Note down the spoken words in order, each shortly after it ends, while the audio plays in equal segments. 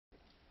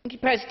Mr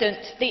President,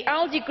 the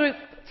ALDE Group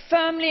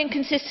firmly and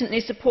consistently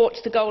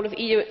supports the goal of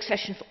EU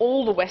accession for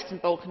all the Western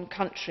Balkan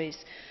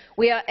countries.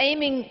 We are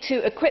aiming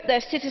to equip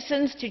their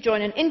citizens to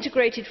join an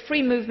integrated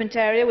free movement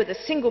area with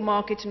a single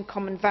market and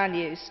common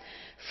values.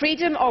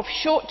 Freedom of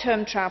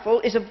short-term travel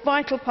is a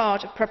vital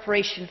part of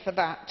preparation for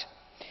that.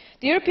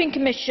 The European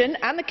Commission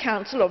and the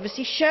Council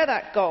obviously share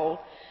that goal.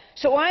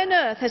 So why on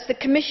earth has the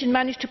Commission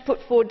managed to put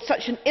forward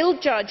such an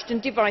ill-judged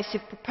and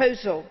divisive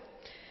proposal?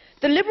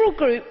 The Liberal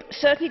Group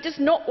certainly does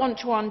not want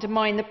to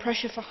undermine the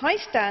pressure for high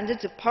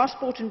standards of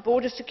passport and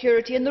border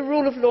security and the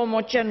rule of law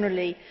more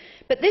generally,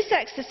 but this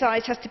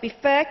exercise has to be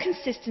fair,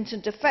 consistent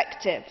and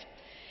effective.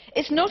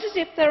 It's not as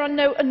if there are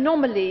no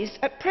anomalies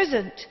at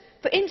present.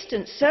 For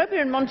instance,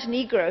 Serbia and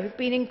Montenegro have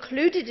been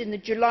included in the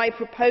July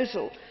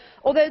proposal,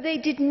 although they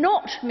did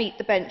not meet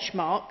the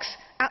benchmarks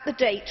at the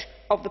date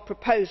of the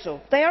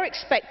proposal. They are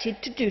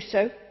expected to do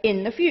so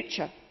in the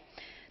future.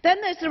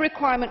 Then there is the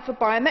requirement for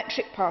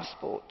biometric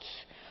passports,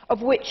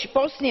 of which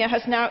Bosnia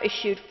has now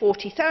issued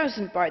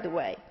 40,000, by the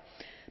way.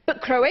 But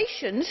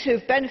Croatians, who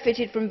have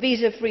benefited from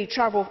visa-free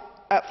travel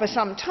for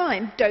some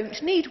time,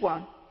 don't need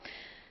one.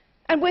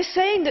 And we're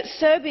saying that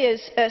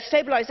Serbia's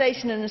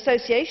Stabilisation and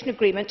Association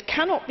Agreement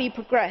cannot be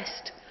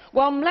progressed,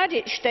 while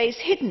Mladic stays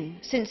hidden,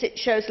 since it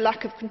shows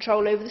lack of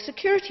control over the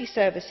security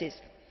services.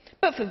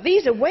 But for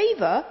visa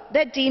waiver,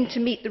 they're deemed to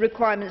meet the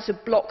requirements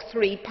of Block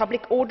 3,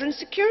 public order and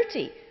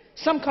security.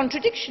 Some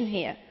contradiction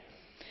here.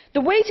 The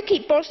way to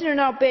keep Bosnia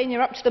and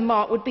Albania up to the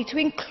mark would be to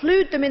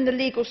include them in the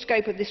legal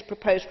scope of this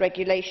proposed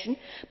regulation,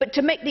 but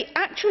to make the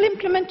actual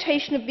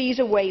implementation of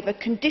visa waiver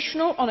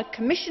conditional on a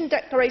Commission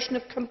declaration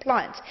of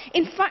compliance,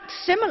 in fact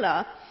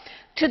similar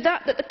to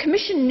that the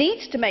Commission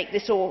needs to make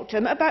this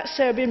autumn about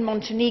Serbia and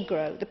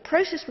Montenegro. The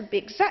process would be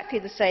exactly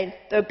the same,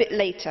 though a bit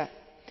later.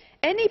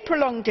 Any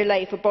prolonged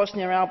delay for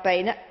Bosnia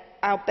and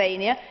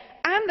Albania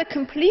and the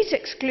complete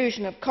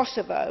exclusion of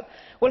Kosovo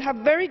will have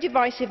very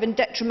divisive and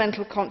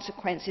detrimental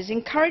consequences,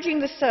 encouraging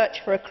the search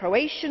for a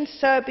Croatian,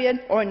 Serbian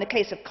or, in the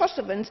case of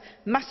Kosovans,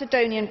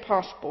 Macedonian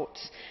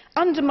passports,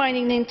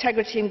 undermining the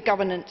integrity and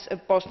governance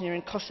of Bosnia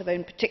and Kosovo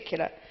in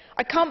particular.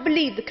 I can't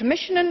believe the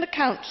Commission and the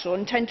Council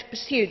intend to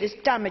pursue this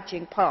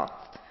damaging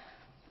path.